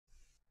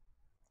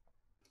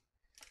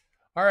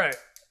All right.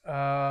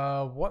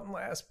 One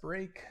last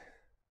break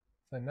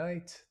the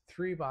night.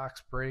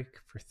 3-box break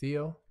for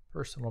Theo.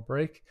 Personal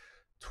break.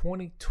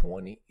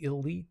 2020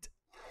 Elite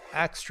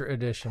Extra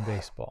Edition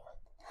Baseball.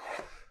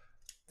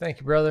 Thank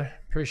you, brother.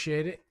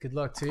 Appreciate it. Good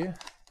luck to you.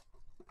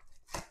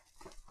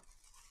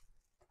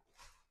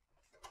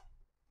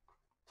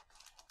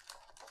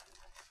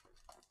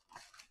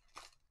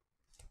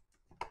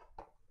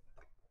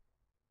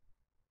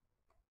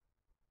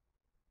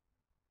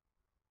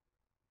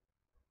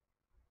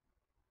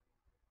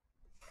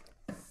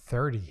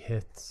 "30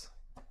 hits."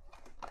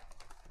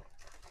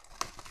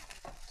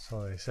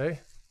 So they say.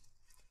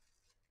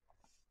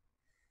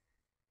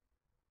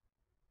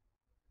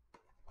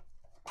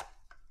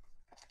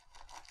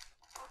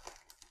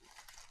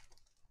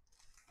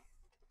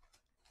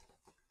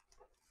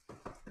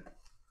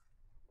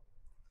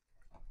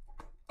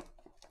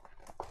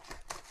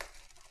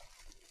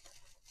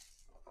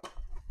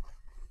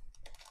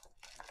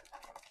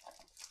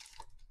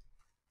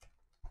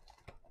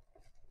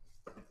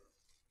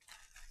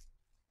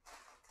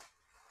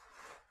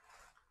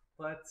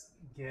 Let's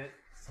get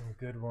some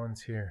good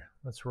ones here.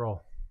 Let's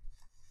roll.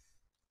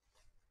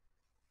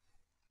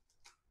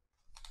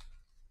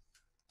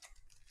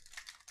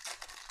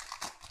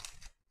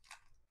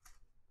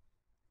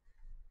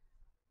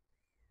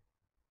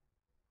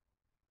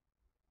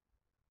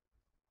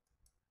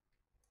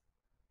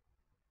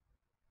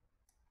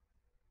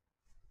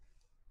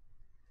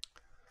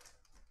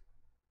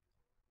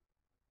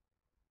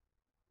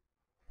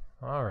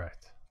 All right.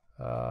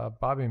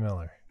 Bobby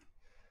Miller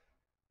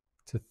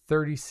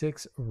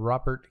 /36,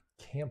 Robert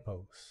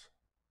Campos.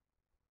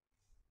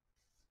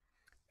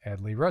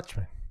 Adley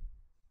Rutschman.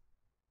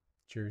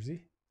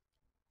 Jersey.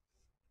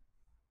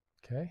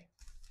 Okay.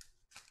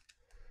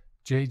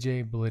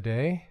 JJ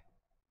Bleday.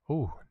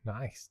 Oh,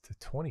 nice.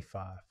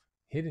 /25.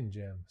 Hidden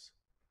Gems.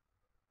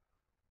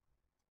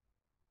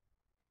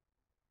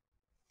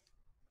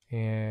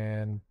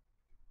 And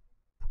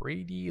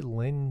Brady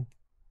Lindsley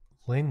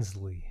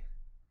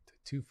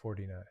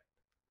 /249.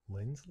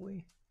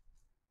 Lindsley?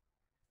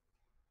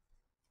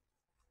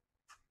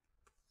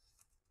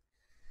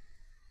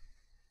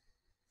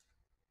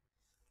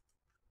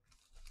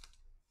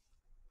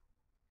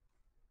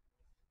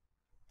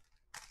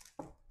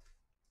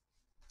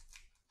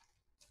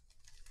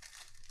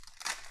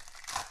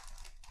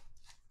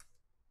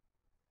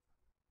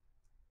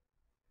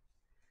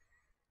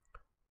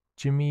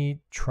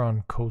 Jimmy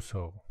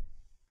Troncoso.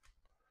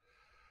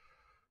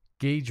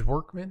 Gage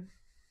Workman,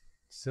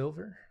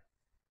 silver.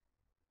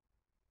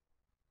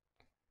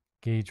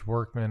 Gage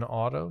Workman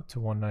auto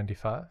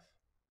 /195.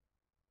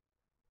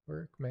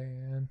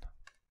 Workman.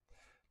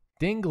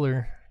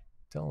 Dingler.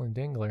 Dylan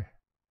Dingler.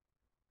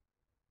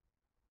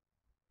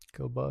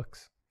 Go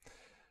Bucks.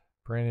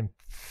 Brandon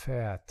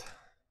Pfaadt.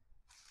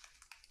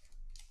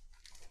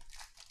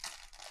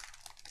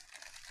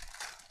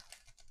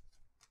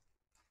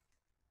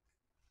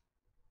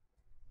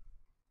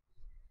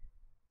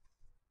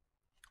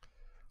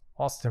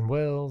 Austin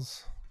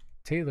Wells.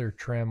 Taylor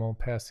Trammell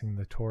passing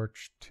the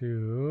torch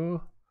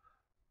to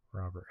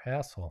Robert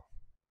Hassel.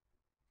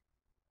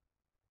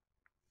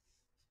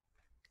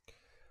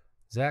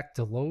 Zach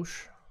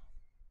Deloche.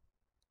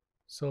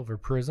 Silver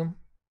Prism.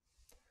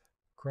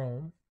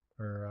 Chrome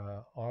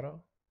or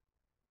auto.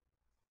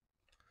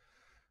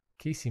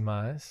 Casey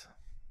Mize.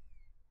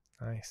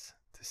 Nice.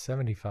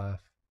 /75.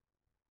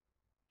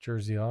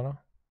 Jersey auto.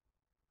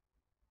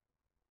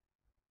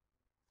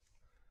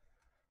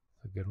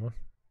 That's a good one.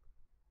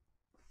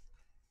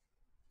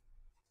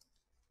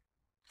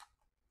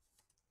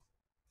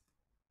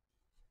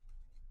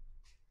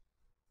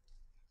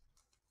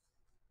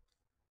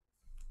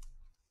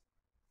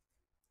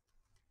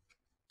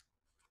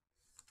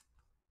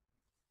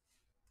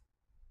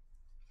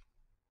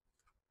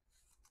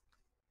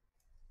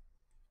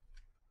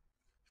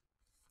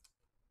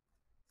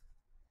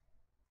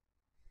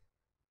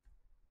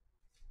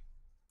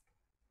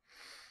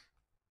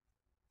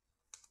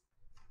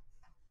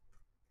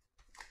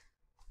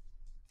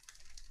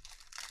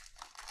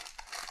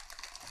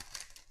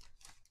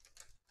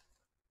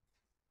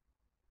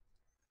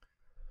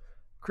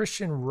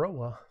 Christian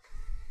Roa.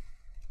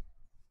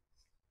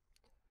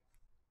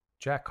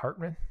 Jack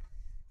Hartman.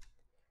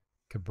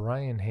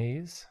 Cabrian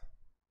Hayes.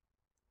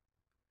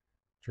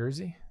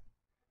 Jersey.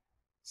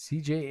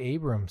 CJ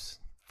Abrams.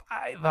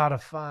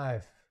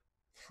 5/5.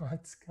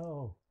 Let's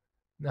go.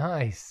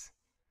 Nice.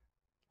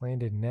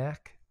 Landed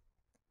Knack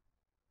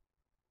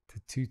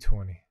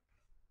 /220.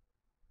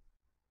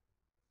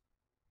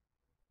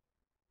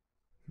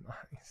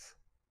 Nice.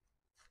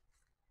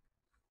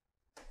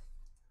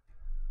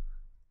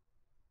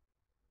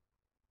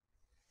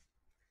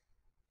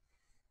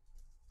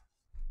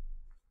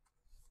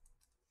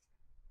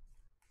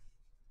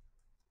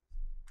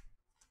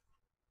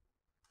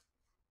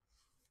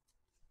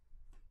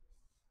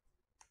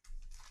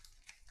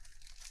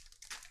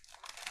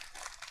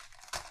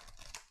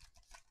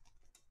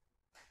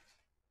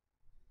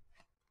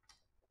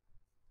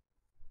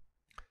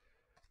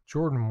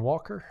 Jordan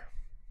Walker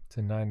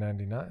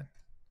 /999.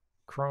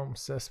 Chrome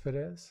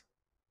Cespedes.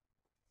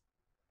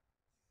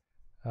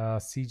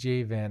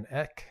 CJ Van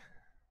Eck.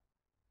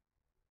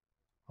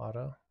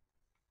 Auto.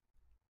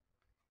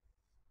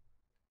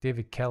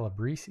 David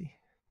Calabrese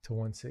to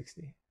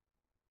 160.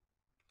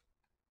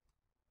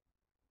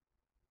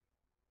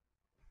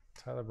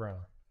 Tyler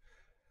Brown.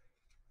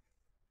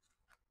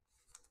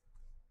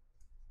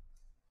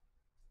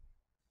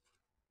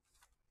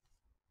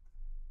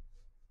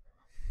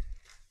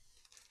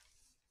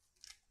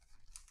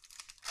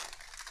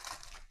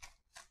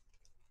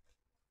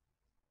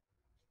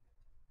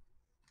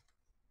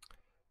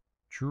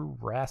 Drew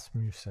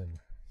Rasmussen.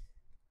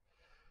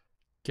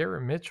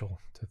 Garrett Mitchell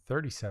to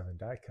 37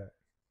 die cut.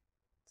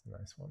 It's a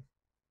nice one.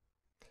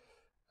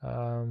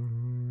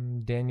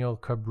 Daniel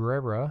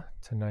Cabrera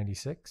to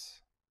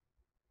 96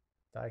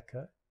 die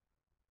cut.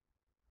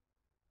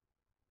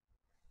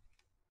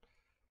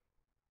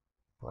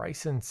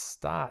 Bryson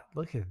Stott,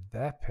 look at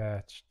that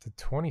patch to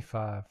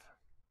 25.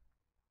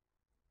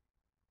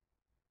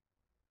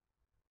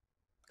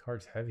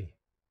 Card's heavy.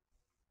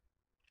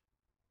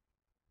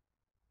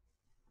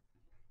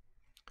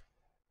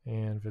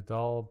 And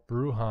Vidal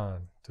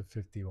Brujan to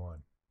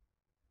 51.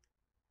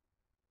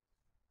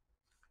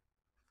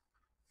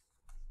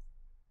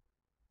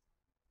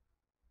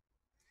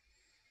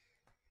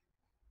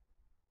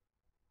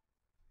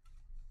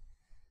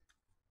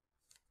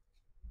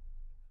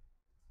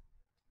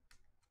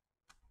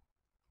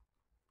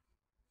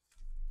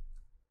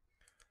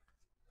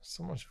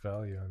 So much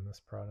value in this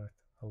product.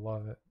 I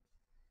love it.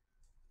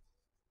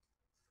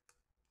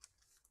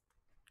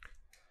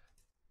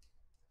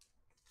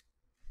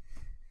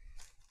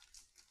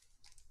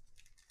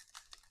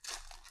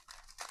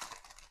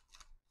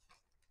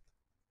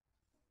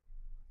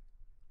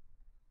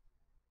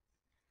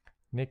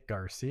 Nick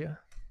Garcia.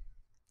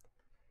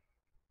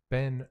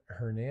 Ben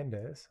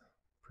Hernandez.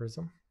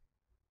 Prism.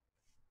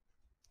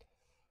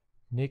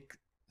 Nick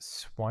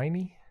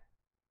Sweeney.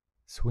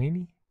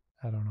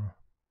 I don't know.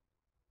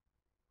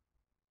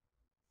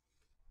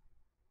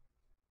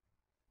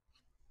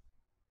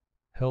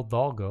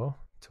 Hidalgo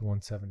to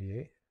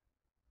 178.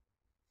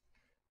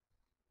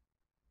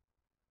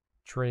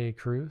 Trey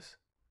Cruz.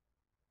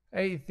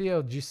 Hey,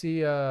 Theo, did you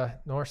see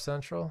North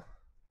Central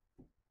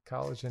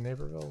College in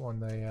Naperville won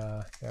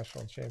the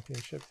national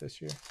championship this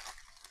year?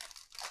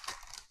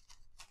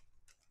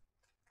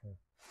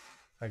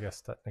 I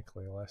guess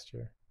technically last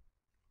year.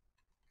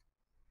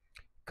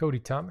 Cody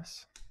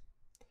Thomas.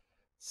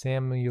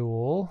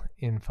 Samuel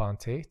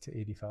Infante to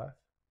 85.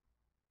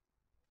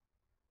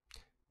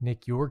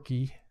 Nick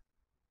Yorkie.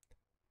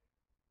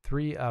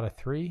 3 out of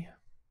 3.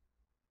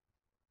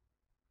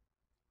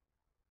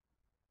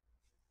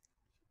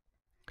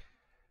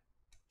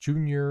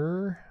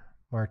 Junior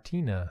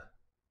Martina.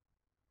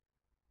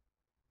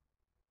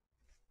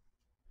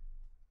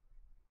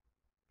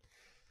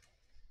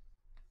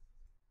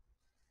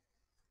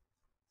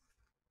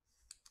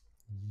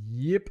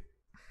 Yep.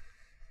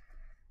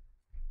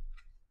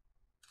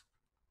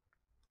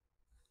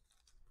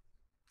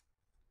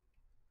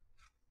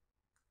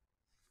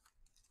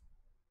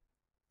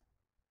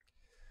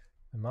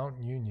 The Mount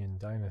Union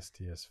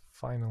dynasty is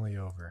finally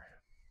over.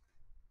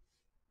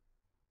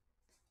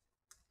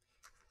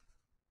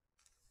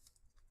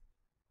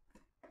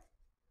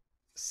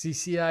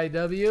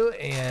 CCIW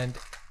and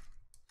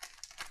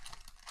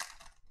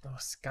the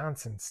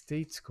Wisconsin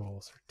State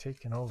schools are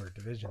taking over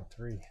Division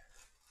III.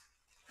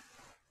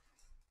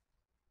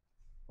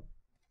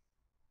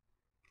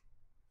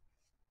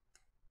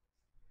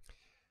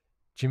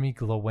 Jimmy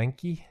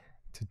Glowinski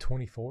to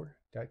 24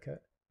 die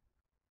cut.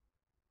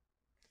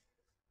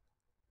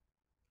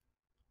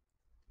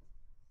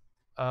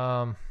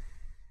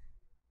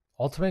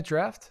 Ultimate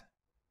Draft,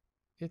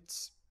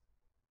 it's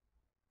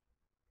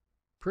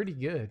pretty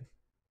good.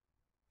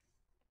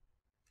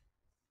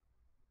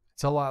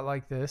 It's a lot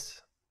like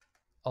this,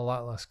 a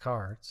lot less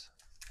cards.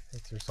 I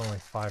think there's only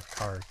 5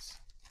 cards,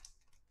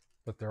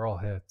 but they're all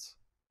hits.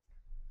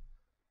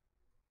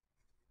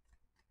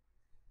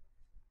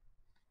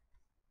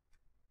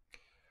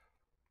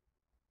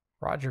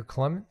 Roger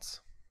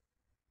Clemens.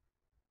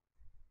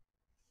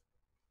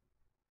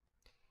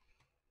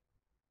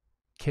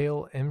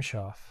 Cale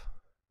Imshoff.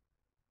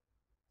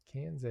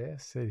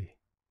 Kansas City.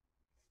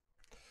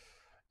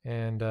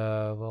 And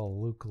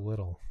little Luke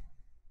Little.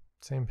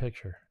 Same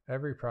picture.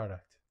 Every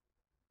product.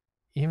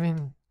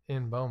 Even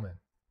in Bowman.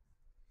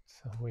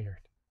 So weird.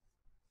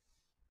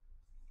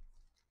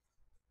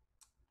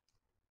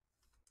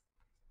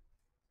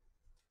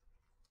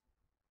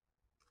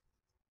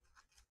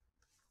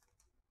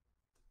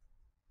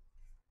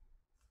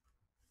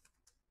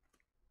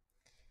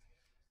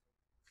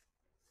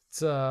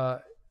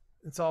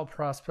 It's all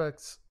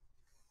prospects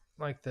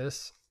like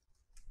this.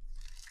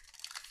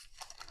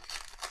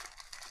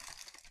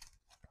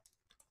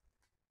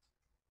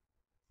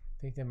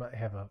 I think they might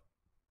have a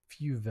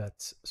few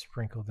vets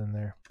sprinkled in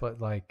there,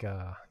 but like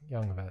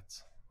young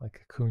vets,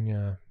 like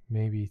Acuna,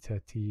 maybe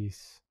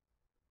Tatis.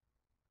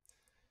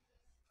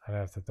 I'd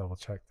have to double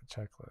check the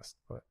checklist,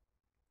 but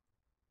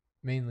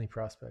mainly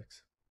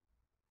prospects.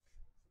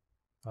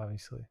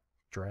 obviously.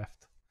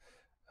 Draft.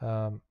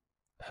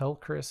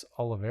 Helcris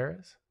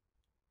Olivares.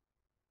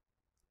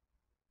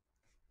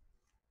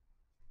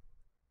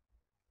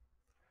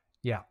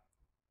 Yeah.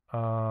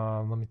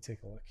 Let me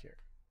take a look here.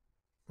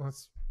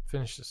 Let's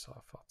finish this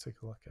off. I'll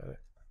take a look at it.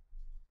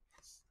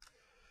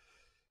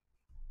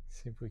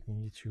 See if we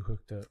can get you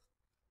hooked up.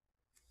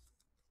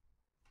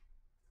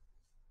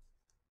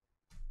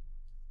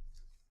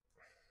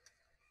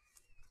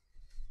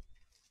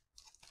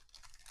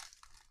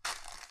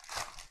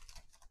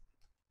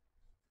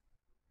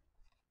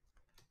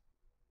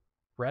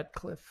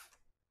 Radcliffe,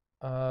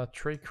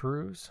 Trey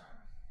Cruz,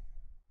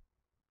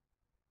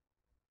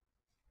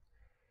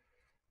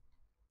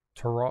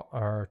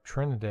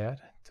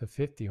 Trinidad to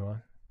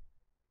 51.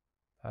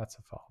 That's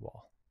a foul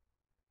ball.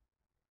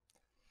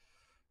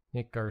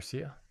 Nick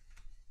Garcia.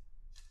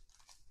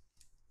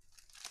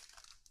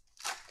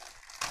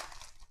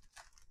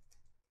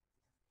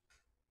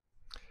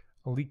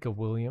 Alika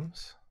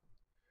Williams.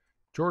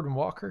 Jordan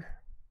Walker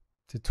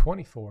to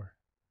 24.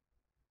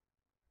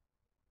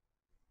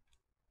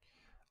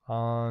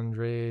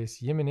 Andres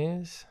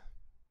Jimenez.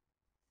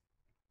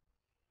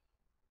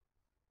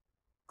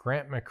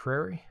 Grant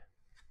McCrary.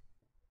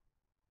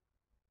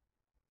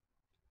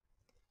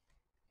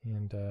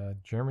 And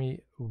Jeremy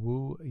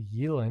Wu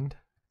Yeeland.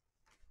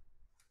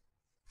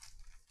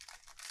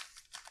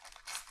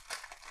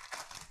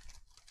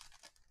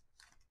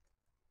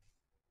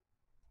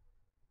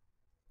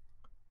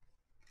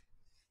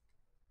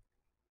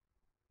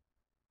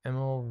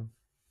 Emil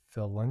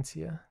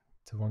Valencia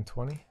to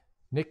 120.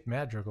 Nick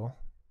Madrigal.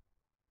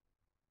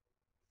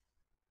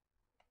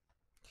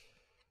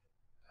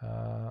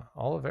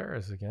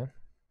 Olivares again.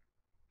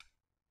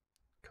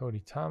 Cody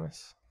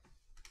Thomas.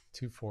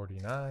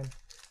 249.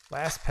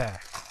 Last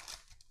pack.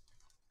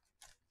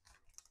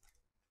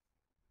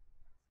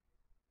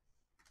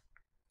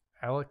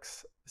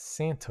 Alex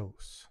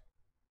Santos.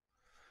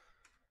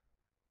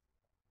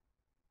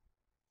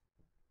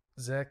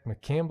 Zach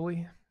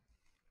McCambly.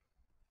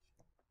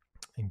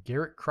 And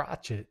Garrett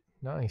Crotchet.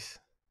 Nice.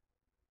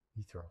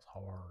 He throws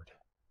hard.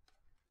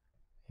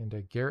 And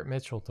Garrett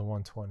Mitchell to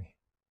 120.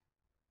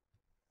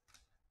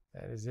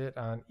 That is it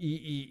on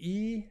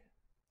EEE.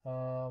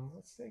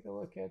 Let's take a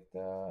look at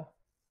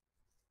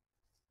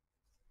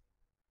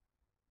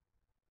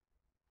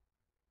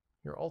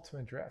your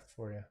ultimate draft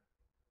for you.